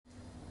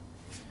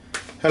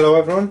Hello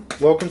everyone,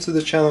 welcome to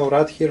the channel.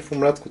 Rad here from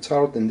Radko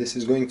Tarot, and this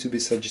is going to be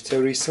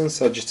Sagittarius Sun,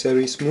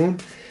 Sagittarius Moon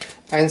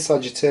and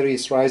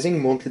Sagittarius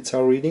Rising monthly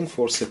tarot reading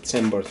for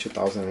September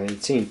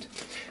 2018.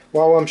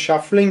 While I'm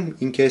shuffling,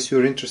 in case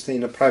you're interested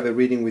in a private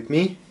reading with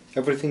me,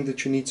 everything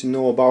that you need to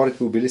know about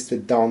it will be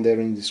listed down there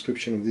in the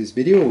description of this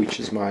video, which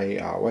is my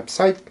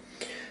website.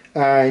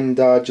 And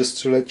just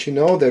to let you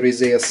know, there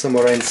is a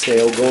summer end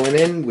sale going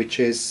in, which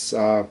is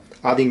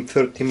adding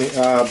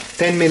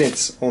 10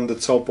 minutes on the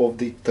top of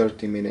the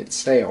 30-minute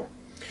sale.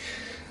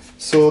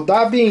 So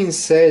that being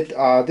said,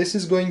 this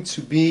is going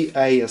to be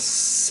a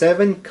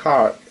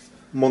 7-card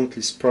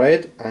monthly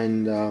spread,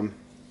 and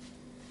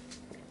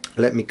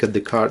let me cut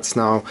the cards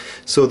now.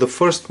 So the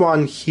first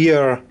one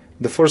here,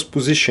 the first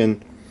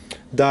position,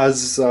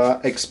 does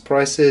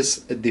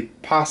expresses the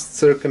past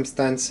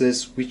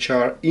circumstances which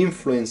are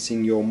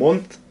influencing your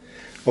month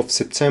of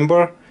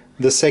September.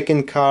 The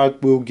second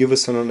card will give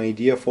us an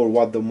idea for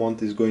what the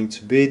month is going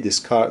to be. This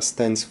card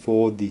stands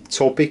for the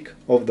topic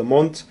of the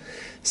month.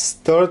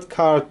 Third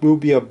card will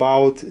be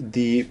about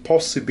the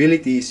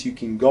possibilities you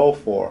can go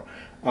for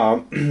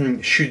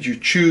should you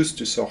choose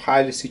to. So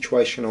highly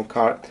situational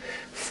card.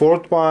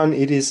 Fourth one,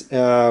 it is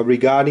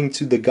regarding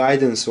to the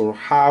guidance, or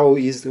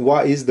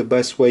what is the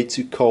best way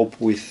to cope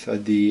with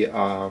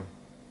the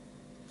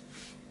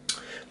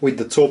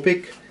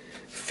topic.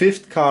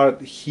 Fifth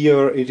card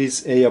here, it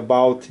is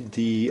about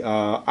the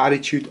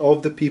attitude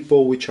of the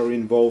people which are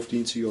involved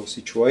into your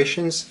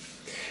situations.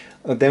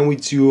 Then we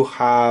do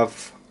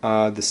have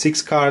the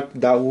sixth card,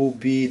 that will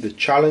be the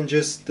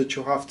challenges that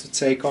you have to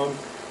take on.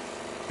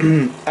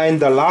 And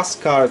the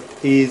last card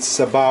is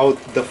about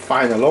the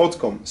final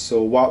outcome,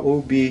 so what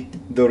will be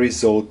the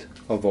result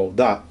of all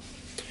that.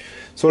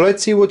 So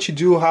let's see what you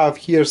do have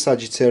here,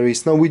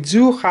 Sagittarius. Now we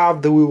do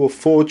have the Wheel of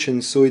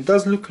Fortune, so it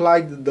does look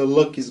like the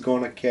luck is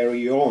gonna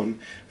carry on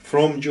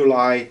from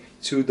July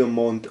to the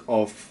month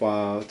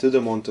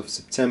of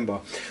September.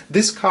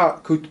 This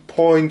card could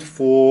point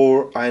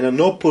for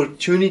an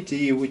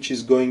opportunity which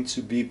is going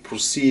to be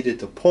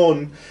proceeded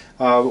upon.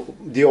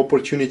 The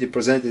opportunity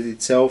presented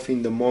itself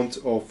in the month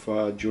of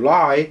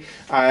July,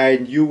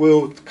 and you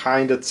will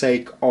kind of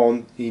take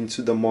on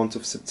into the month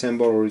of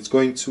September, or it's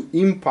going to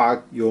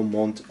impact your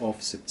month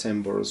of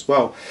September as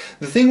well.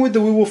 The thing with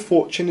the Wheel of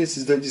Fortune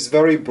is that it's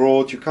very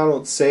broad. You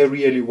cannot say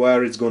really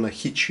where it's going to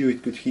hit you.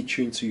 It could hit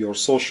you into your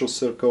social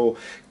circle,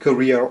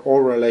 career,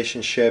 or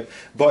relationship,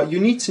 but you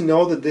need to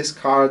know that this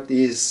card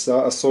is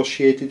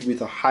associated with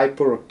a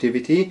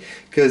hyperactivity,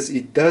 because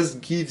it does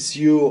gives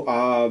you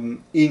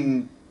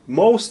in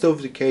most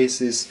of the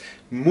cases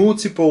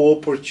multiple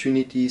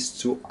opportunities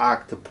to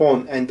act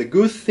upon. And the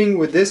good thing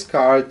with this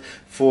card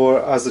for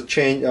a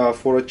change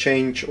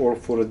or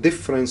for a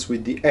difference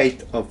with the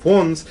Eight of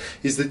Wands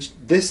is that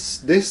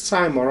this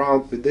time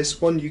around with this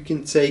one you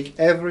can take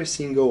every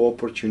single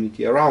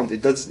opportunity around.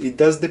 It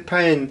does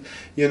depend,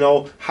 you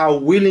know, how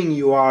willing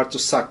you are to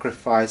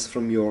sacrifice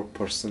from your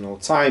personal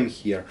time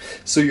here.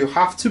 So you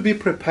have to be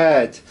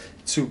prepared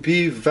to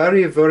be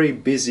very, very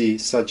busy,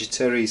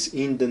 Sagittarius,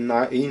 in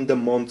the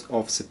month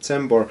of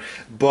September.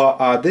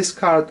 But this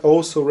card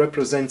also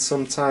represents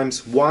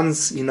sometimes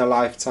once in a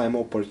lifetime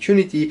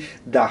opportunity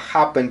that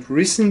happened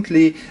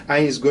recently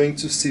and is going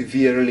to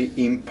severely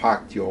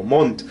impact your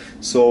month.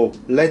 So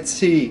let's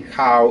see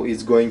how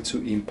it's going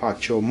to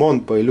impact your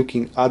month by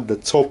looking at the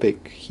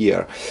topic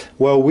here.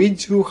 Well, we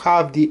do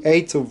have the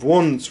Eight of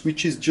Wands,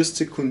 which is just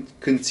a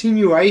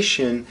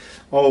continuation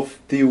of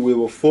the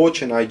Wheel of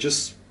Fortune. I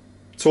just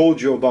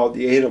told you about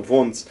the Eight of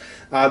Wands.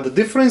 The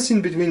difference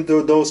in between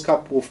those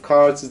couple of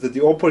cards is that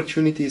the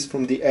opportunities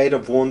from the Eight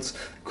of Wands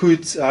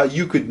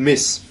you could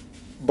miss,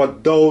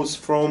 but those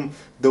from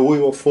the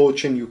Wheel of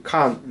Fortune you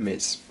can't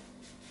miss.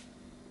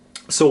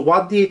 So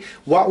what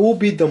will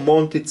be the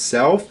month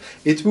itself?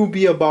 It will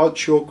be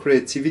about your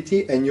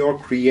creativity and your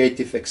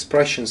creative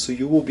expression. So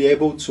you will be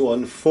able to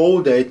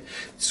unfold it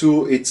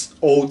to its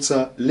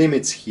outer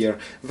limits here.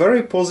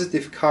 Very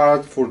positive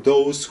card for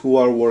those who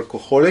are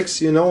workaholics,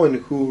 you know, and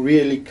who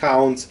really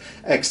count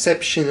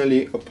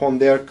exceptionally upon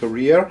their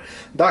career.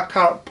 That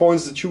card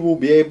points that you will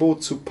be able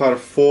to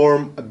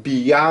perform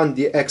beyond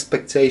the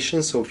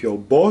expectations of your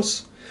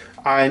boss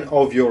and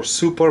of your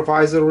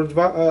supervisor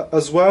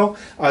as well,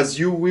 as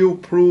you will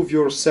prove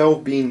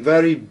yourself being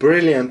very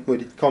brilliant when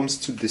it comes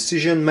to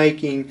decision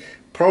making,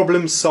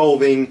 problem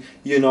solving,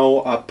 you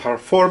know,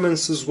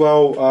 performance as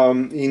well,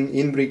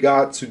 in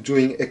regard to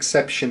doing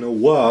exceptional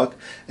work,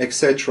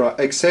 etc.,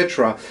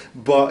 etc.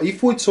 But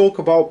if we talk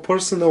about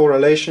personal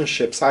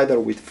relationships, either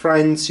with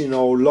friends, you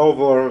know,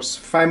 lovers,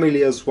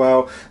 family as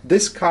well,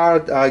 this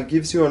card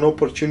gives you an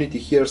opportunity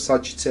here,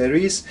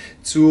 Sagittarius,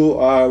 to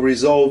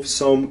resolve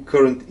some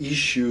current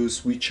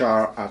issues which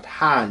are at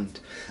hand.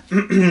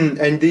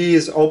 And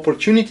these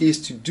opportunities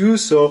to do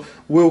so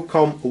will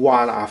come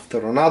one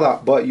after another,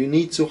 but you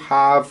need to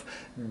have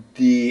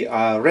the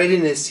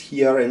readiness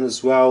here, and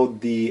as well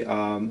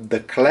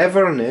the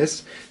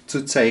cleverness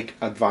to take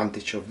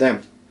advantage of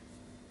them.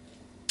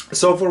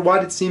 So for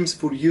what it seems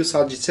for you,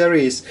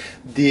 Sagittarius,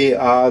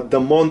 the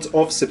month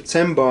of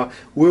September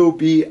will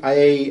be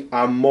a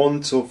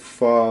month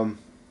of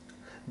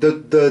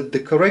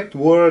the correct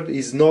word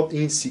is not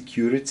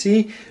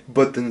insecurity,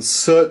 but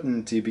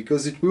uncertainty,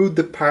 because it will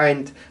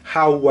depend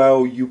how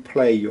well you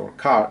play your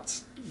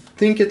cards.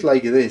 Think it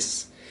like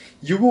this: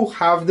 you will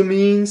have the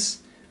means,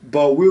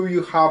 but will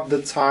you have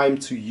the time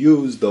to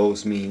use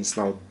those means?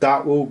 Now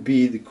that will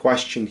be the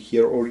question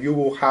here. Or you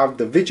will have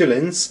the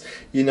vigilance,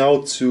 you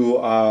know,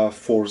 to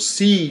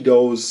foresee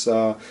those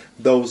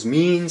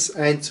means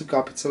and to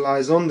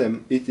capitalize on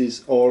them. It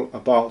is all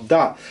about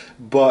that.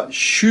 But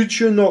should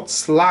you not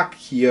slack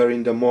here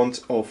in the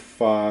month of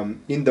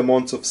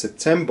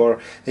September,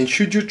 and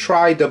should you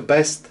try the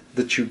best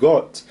that you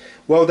got,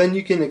 well, then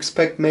you can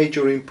expect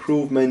major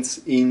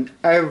improvements in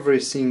every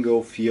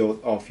single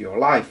field of your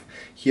life.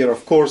 Here,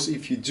 of course,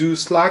 if you do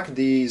slack,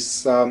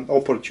 these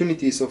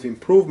opportunities of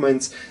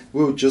improvements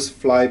will just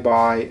fly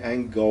by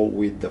and go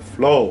with the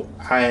flow,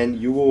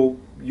 and you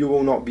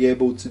will not be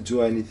able to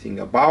do anything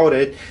about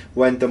it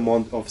when the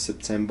month of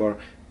September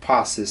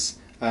passes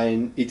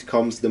and it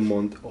comes the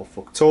month of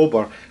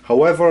October.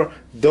 However,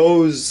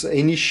 those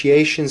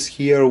initiations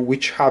here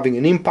which having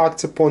an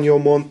impact upon your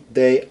month,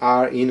 they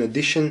are in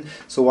addition.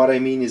 So what I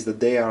mean is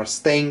that they are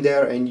staying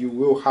there and you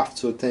will have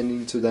to attend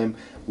into them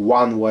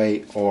one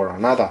way or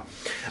another.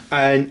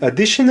 And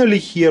additionally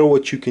here,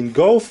 what you can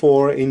go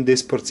for in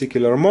this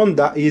particular month,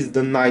 that is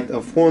the Knight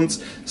of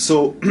Wands.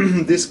 So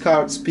this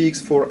card speaks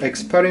for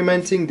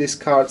experimenting. This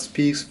card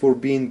speaks for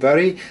being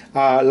very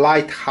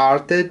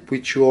light-hearted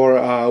with your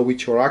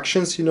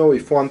actions. You know,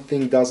 if one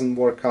thing doesn't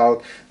work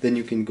out, then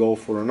you can go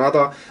for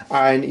another.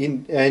 And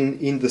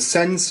in the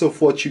sense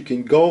of what you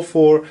can go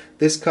for,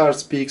 this card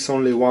speaks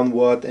only one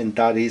word, and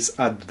that is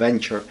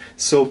adventure.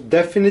 So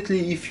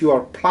definitely, if you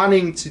are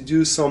planning to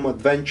do some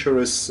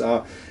adventurous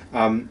to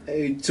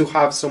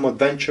have some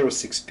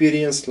adventurous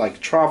experience, like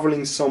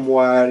traveling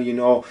somewhere, you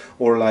know,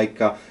 or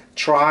like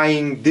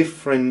trying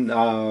different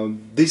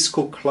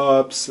disco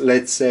clubs,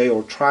 let's say,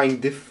 or trying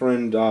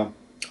different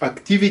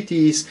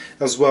activities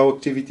as well,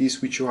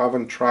 activities which you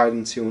haven't tried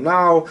until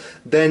now,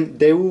 then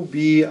they will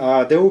be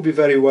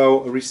very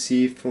well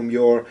received from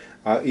your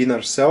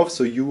inner self,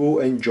 so you will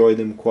enjoy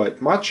them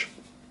quite much.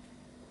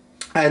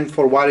 And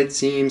for what it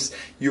seems,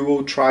 you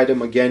will try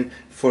them again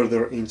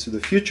further into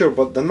the future.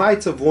 But the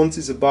Knight of Wands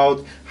is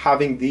about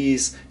having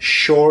these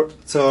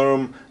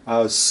short-term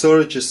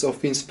surges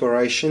of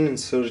inspiration and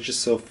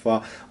surges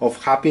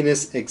of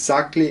happiness,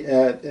 exactly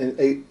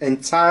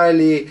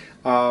entirely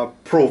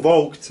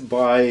provoked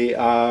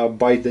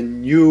by the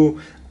new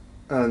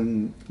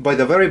by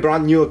the very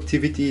brand new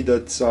activity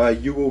that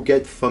you will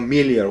get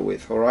familiar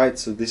with. All right,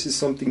 so this is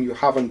something you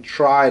haven't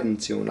tried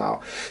until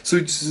now. So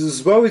it's,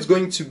 as well, it's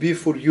going to be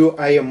for you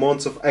a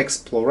month of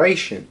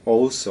exploration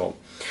also.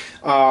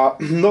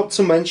 Not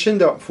to mention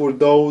that for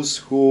those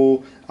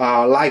who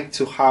like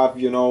to have,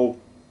 you know,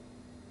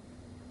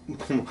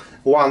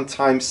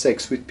 one-time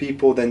sex with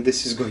people, then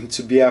this is going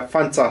to be a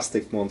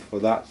fantastic month for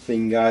that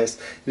thing, guys.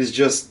 It's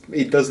just,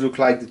 it does look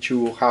like that you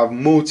will have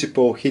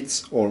multiple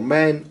hits on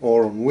men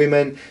or on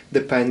women,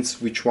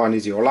 depends which one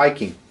is your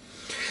liking.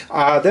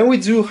 Then we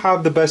do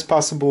have the best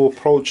possible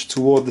approach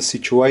toward the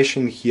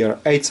situation here,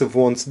 Eight of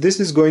Wands. This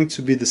is going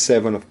to be the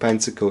Seven of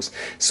Pentacles.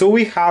 So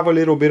we have a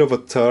little bit of a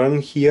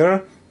turn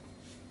here,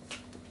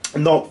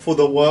 not for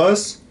the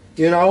worse,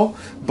 you know,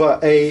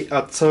 but a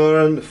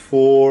turn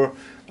for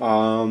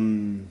I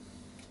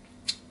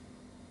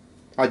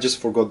just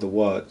forgot the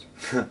word.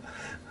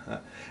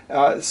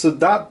 So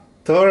that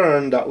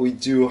turn that we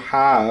do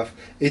have,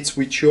 it's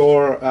with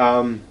your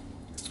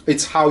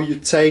it's how you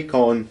take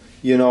on,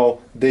 you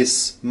know,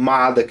 this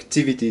mad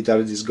activity that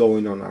is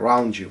going on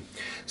around you.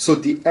 So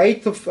the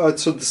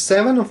so the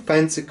Seven of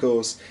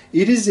Pentacles,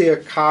 it is a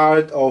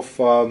card of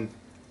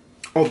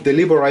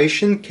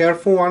deliberation,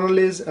 careful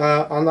analysis,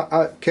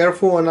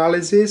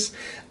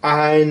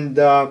 and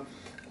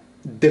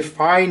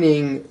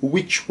defining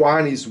which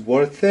one is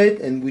worth it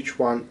and which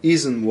one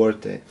isn't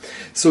worth it.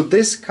 So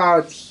this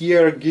card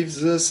here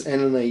gives us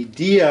an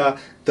idea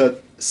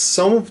that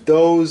some of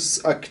those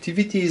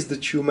activities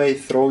that you may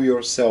throw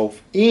yourself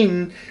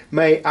in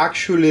may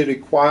actually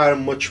require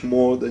much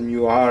more than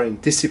you are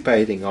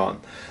anticipating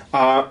on.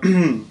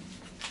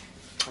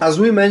 As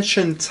we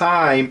mentioned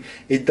time,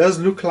 it does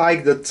look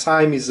like that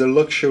time is a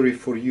luxury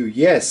for you,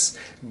 yes,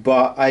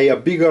 but a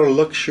bigger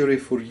luxury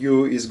for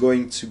you is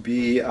going to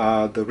be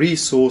the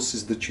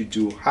resources that you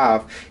do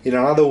have. In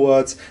other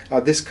words,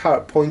 this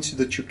card points to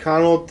that you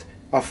cannot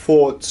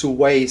afford to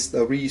waste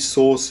the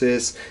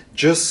resources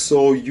just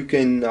so you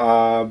can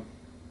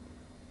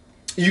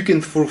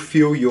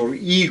fulfill your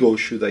ego,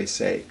 should I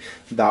say,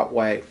 that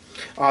way.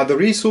 The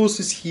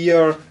resources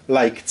here,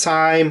 like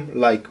time,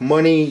 like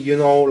money, you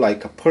know,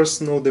 like a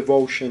personal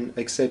devotion,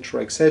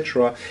 etc.,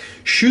 etc.,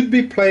 should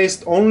be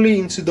placed only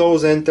into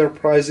those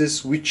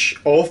enterprises which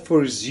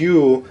offers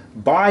you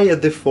by a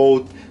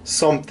default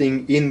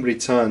something in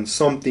return,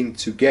 something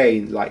to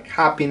gain, like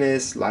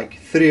happiness, like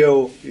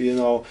thrill, you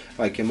know,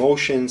 like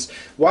emotions.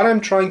 What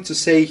I'm trying to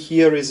say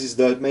here is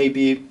that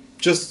maybe,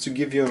 just to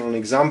give you an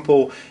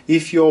example,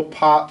 if your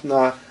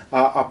partner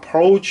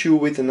approach you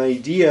with an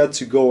idea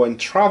to go and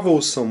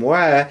travel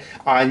somewhere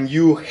and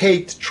you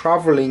hate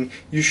traveling,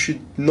 you should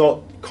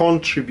not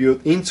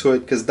contribute into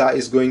it, because that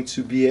is going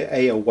to be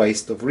a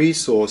waste of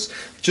resource.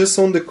 Just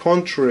on the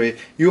contrary,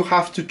 you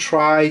have to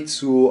try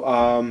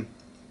to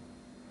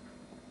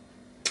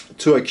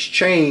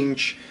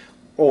exchange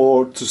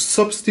or to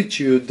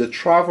substitute the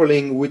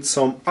traveling with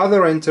some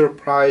other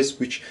enterprise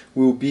which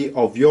will be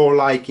of your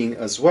liking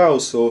as well.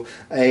 So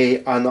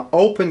an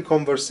open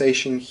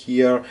conversation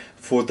here,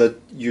 for that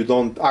you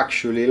don't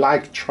actually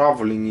like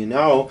traveling, you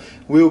know,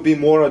 will be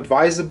more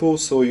advisable,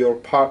 so your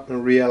partner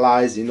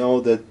realize, you know,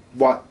 that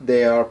what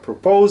they are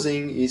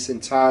proposing is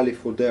entirely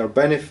for their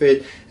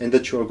benefit and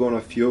that you're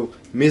gonna feel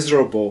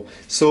miserable.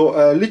 So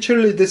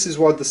literally this is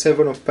what the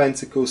Seven of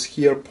Pentacles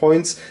here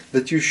points,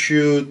 that you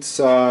should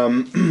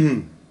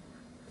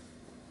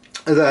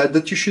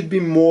that you should be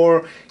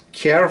more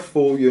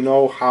careful, you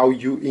know, how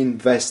you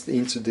invest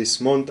into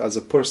this month as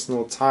a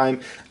personal time,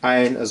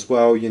 and as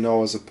well, you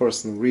know, as a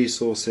personal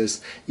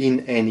resources in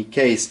any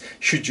case,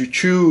 should you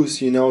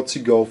choose, you know, to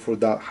go for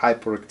that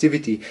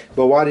hyperactivity.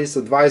 But what is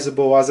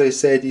advisable, as I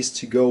said, is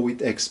to go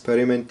with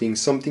experimenting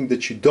something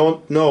that you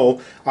don't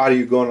know, are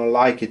you gonna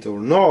like it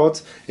or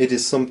not. It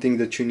is something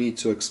that you need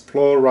to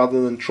explore,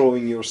 rather than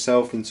throwing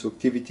yourself into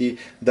activity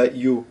that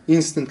you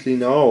instantly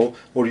know,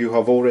 or you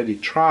have already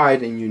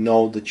tried and you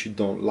know that you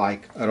don't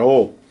like at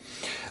all.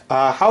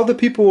 How the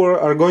people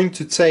are going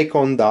to take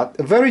on that,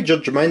 very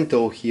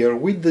judgmental here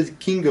with the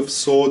King of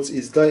Swords,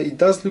 is that it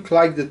does look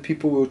like that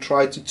people will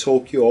try to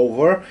talk you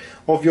over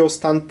of your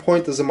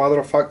standpoint. As a matter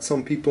of fact,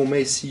 some people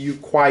may see you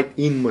quite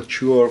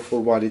immature for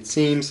what it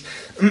seems.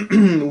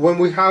 When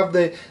we have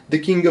the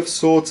King of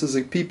Swords as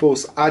a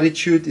people's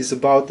attitude, is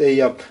about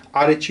a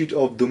attitude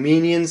of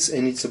dominions,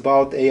 and it's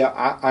about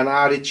an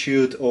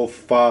attitude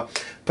of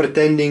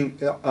pretending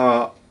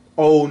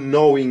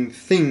all-knowing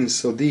things.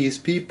 So these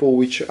people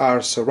which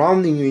are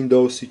surrounding you in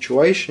those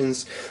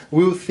situations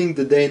will think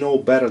that they know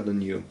better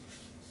than you.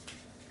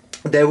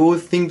 They will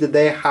think that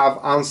they have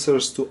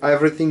answers to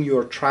everything you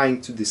are trying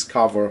to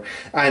discover.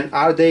 And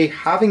are they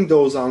having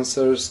those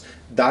answers?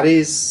 That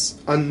is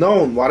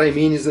unknown. What I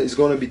mean is that it's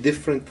going to be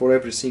different for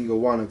every single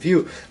one of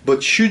you.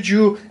 But should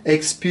you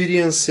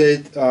experience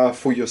it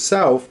for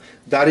yourself,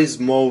 that is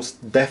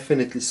most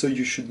definitely. So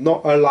you should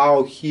not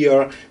allow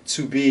here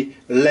to be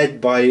led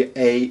by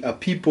a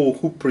people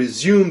who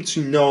presume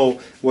to know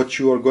what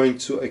you are going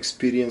to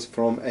experience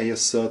from a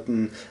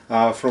certain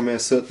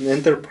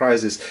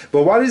enterprises.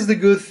 But what is the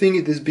good thing?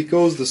 It is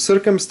because the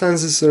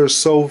circumstances are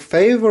so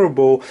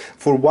favorable,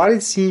 for what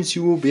it seems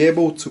you will be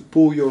able to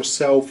pull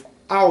yourself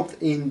out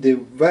in the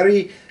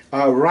very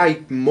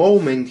right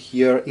moment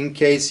here, in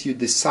case you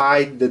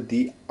decide that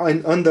the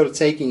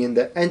undertaking and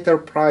the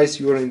enterprise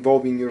you are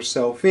involving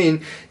yourself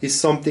in is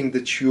something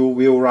that you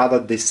will rather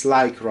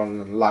dislike rather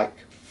than like.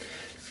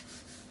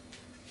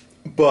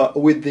 But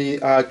with the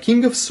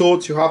King of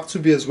Swords, you have to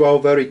be as well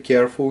very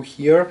careful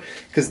here,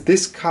 because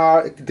this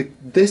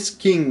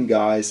king,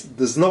 guys,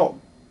 does not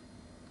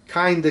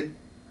kind of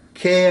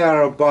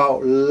care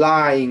about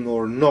lying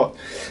or not.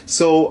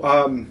 So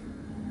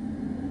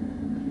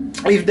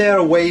if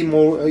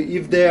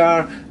they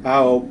are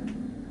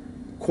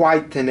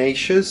quite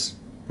tenacious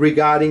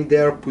regarding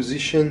their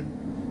position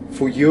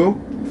for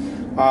you,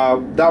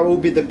 that will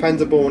be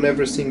dependable on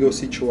every single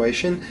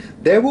situation.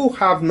 They will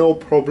have no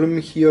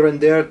problem here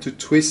and there to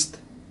twist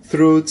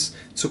truths,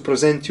 to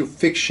present you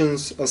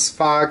fictions as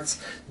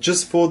facts,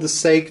 just for the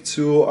sake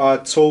to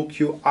talk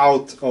you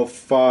out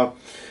of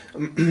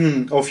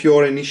of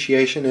your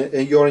initiation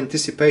and your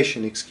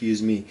anticipation,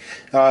 excuse me.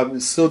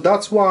 So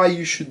that's why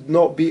you should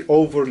not be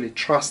overly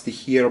trusty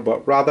here,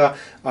 but rather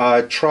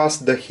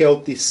trust the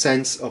healthy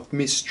sense of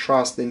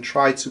mistrust, and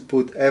try to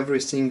put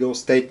every single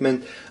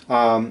statement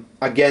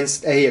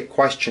against a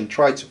question.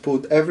 Try to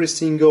put every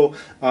single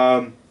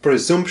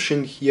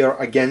presumption here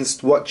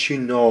against what you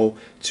know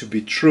to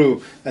be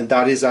true, and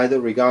that is either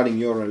regarding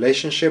your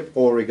relationship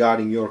or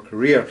regarding your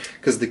career,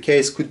 because the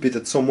case could be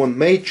that someone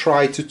may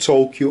try to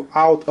talk you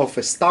out of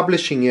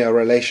establishing a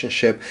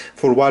relationship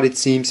for what it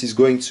seems is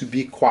going to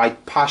be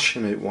quite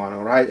passionate one,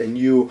 all right, and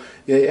you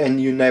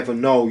never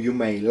know, you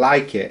may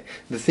like it.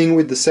 The thing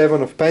with the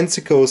Seven of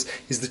Pentacles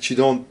is that you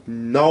don't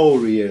know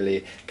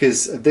really,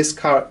 because this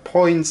card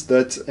points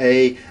that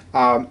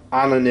on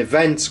an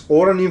event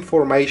or an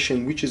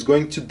information which is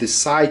going to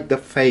decide the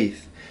fate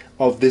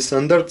of this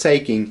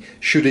undertaking,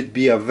 should it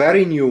be a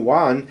very new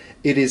one,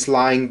 it is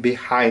lying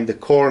behind the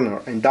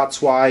corner. And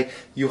that's why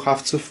you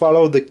have to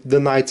follow the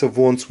Knight of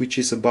Wands, which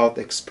is about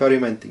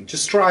experimenting.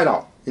 Just try it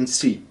out and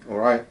see,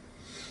 alright?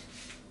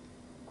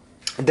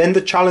 Then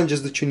the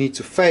challenges that you need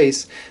to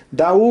face,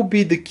 that will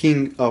be the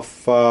King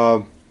of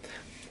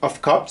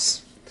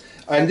Cups.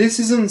 And this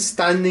isn't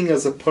standing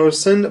as a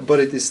person, but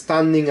it is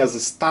standing as a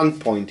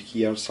standpoint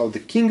here. So the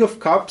King of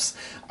Cups,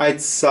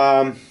 it's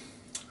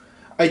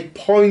it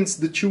points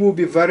that you will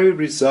be very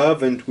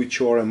reservant with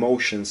your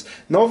emotions.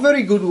 Not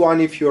very good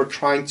one if you're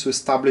trying to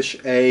establish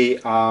a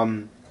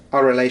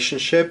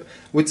relationship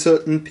with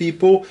certain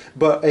people,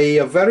 but a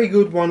very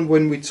good one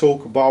when we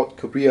talk about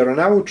career.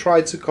 And I will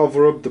try to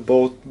cover up the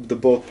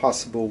both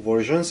possible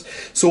versions.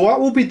 So what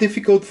will be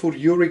difficult for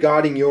you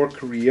regarding your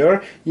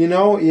career, you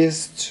know,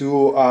 is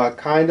to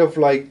kind of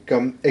like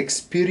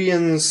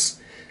experience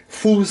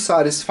full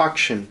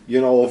satisfaction,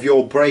 you know, of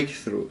your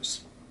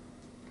breakthroughs.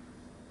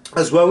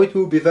 As well, it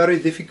will be very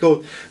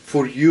difficult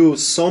for you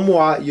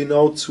somewhat, you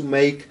know, to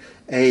make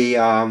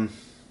a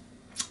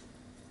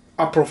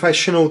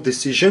professional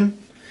decision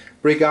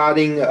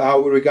regarding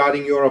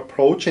your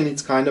approach, and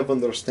it's kind of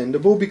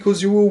understandable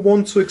because you will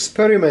want to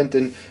experiment,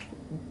 and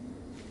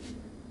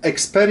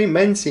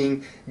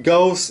experimenting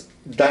goes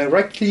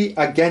directly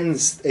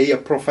against a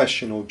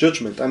professional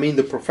judgment. I mean,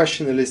 the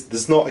professionalist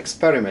does not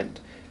experiment.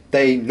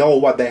 They know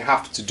what they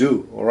have to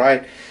do, all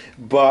right?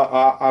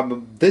 But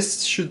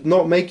this should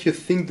not make you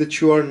think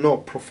that you are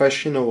not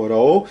professional at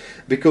all,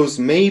 because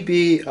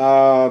maybe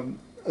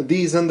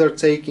these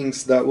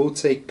undertakings that will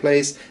take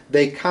place,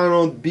 they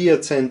cannot be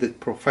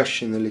attended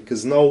professionally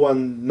because no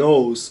one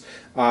knows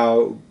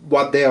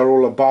what they are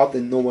all about,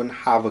 and no one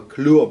have a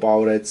clue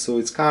about it. So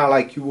it's kind of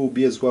like you will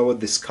be as well a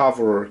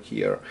discoverer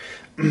here.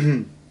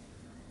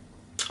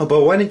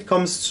 But when it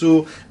comes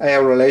to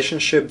a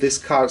relationship, this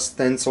card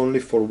stands only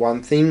for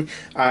one thing,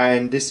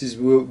 and this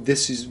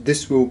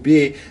will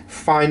be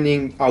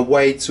finding a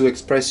way to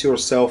express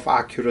yourself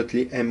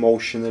accurately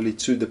emotionally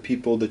to the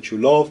people that you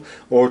love,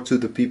 or to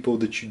the people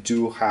that you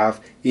do have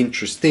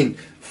interest in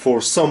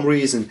for some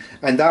reason.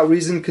 And that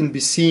reason can be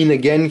seen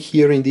again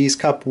here in these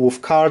couple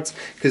of cards,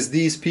 because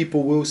these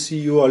people will see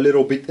you a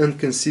little bit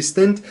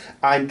inconsistent,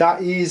 and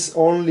that is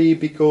only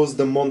because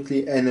the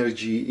monthly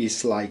energy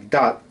is like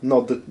that,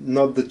 not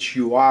that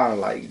you are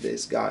like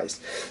this, guys.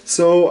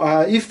 So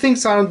if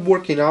things aren't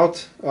working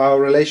out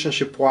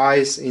relationship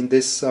wise in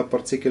this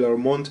particular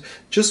month,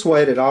 just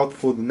wait it out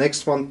for the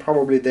next one.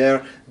 Probably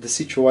there the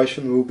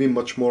situation will be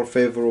much more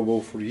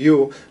favorable for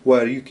you,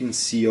 where you can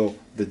seal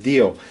the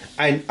deal.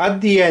 And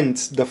at the end,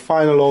 the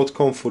final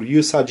outcome for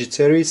you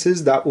Sagittarius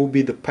is that will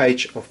be the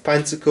Page of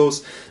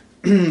Pentacles.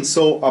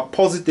 So a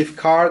positive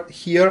card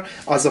here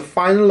as a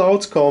final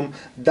outcome.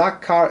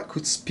 That card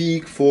could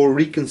speak for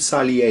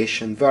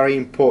reconciliation, very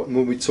important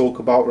when we talk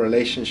about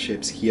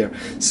relationships here.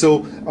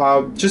 So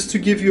just to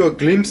give you a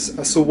glimpse,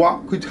 so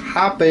what could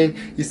happen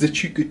is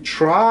that you could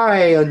try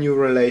a new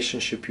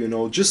relationship, you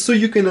know, just so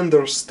you can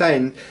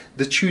understand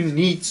that you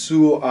need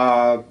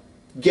to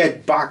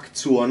get back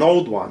to an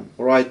old one.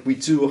 Right, we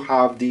do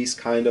have these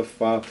kind of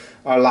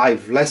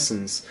life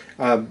lessons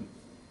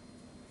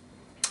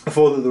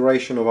for the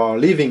duration of our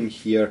living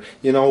here.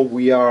 You know,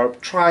 we are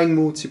trying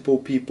multiple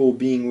people,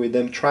 being with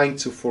them, trying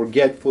to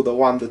forget for the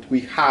one that we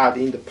had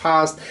in the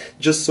past,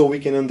 just so we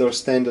can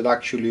understand that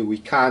actually we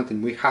can't,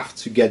 and we have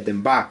to get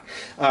them back.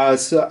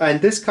 And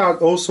this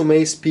card also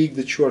may speak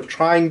that you are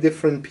trying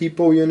different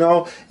people, you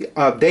know,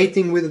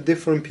 dating with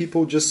different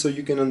people, just so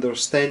you can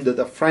understand that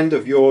a friend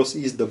of yours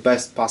is the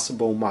best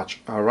possible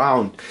match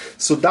around.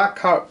 So that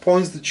card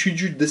points that should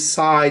you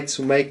decide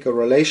to make a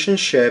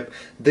relationship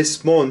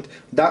this month,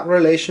 that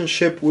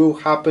relationship will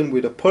happen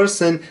with a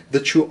person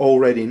that you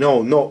already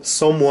know, not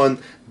someone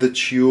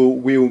that you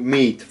will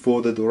meet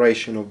for the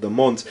duration of the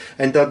month.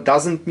 And that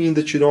doesn't mean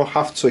that you don't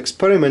have to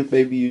experiment.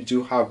 Maybe you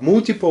do have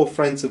multiple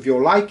friends of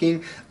your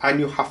liking, and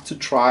you have to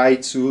try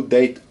to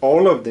date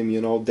all of them, you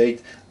know,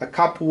 date a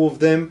couple of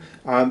them,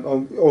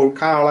 or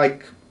kind of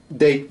like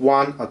date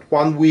one at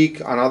 1 week,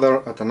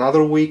 another at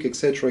another week,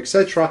 etc.,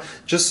 etc.,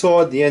 just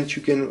so at the end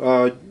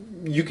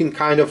you can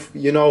kind of,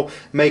 you know,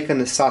 make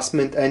an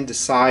assessment and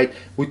decide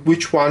with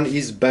which one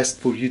is best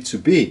for you to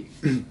be.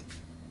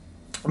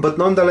 But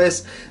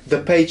nonetheless, the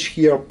page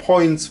here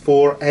points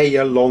for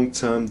a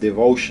long-term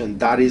devotion.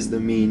 That is the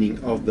meaning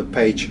of the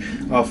Page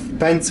of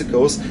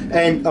Pentacles,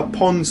 and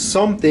upon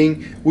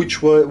something which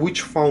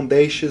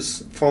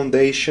foundations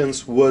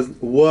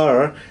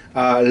were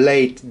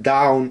laid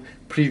down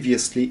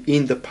previously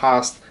in the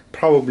past,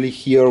 probably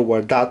here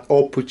where that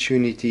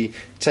opportunity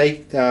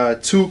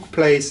took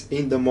place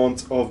in the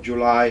month of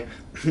July,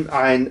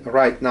 and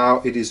right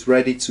now it is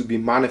ready to be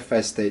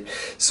manifested.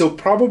 So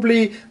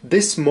probably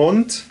this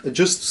month,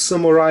 just to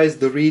summarize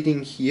the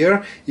reading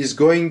here, is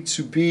going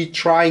to be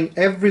trying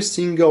every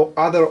single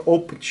other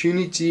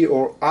opportunity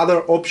or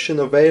other option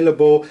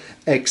available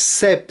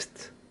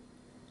except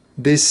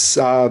this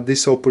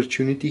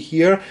opportunity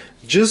here,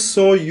 just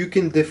so you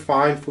can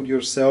define for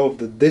yourself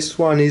that this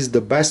one is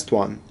the best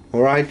one.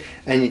 All right,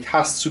 and it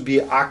has to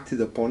be acted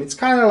upon. It's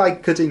kind of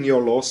like cutting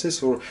your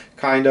losses, or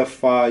kind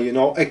of you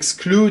know,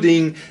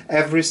 excluding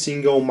every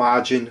single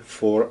margin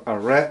for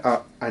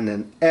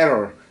an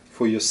error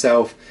for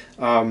yourself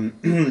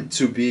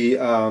to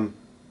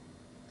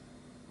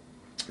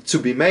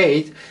be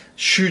made,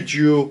 should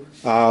you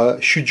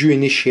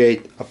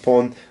initiate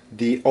upon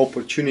the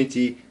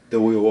opportunity the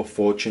Wheel of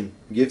Fortune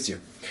gives you.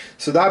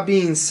 So that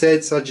being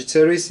said,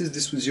 Sagittarius,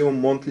 this was your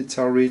monthly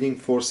tarot reading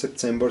for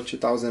September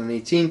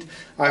 2018.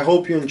 I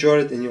hope you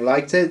enjoyed it and you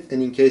liked it,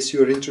 and in case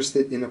you're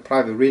interested in a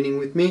private reading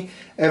with me,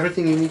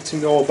 everything you need to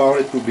know about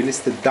it will be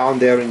listed down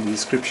there in the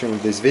description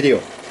of this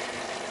video.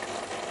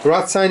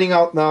 Rad signing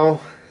out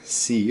now.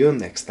 See you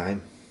next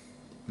time.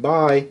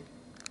 Bye.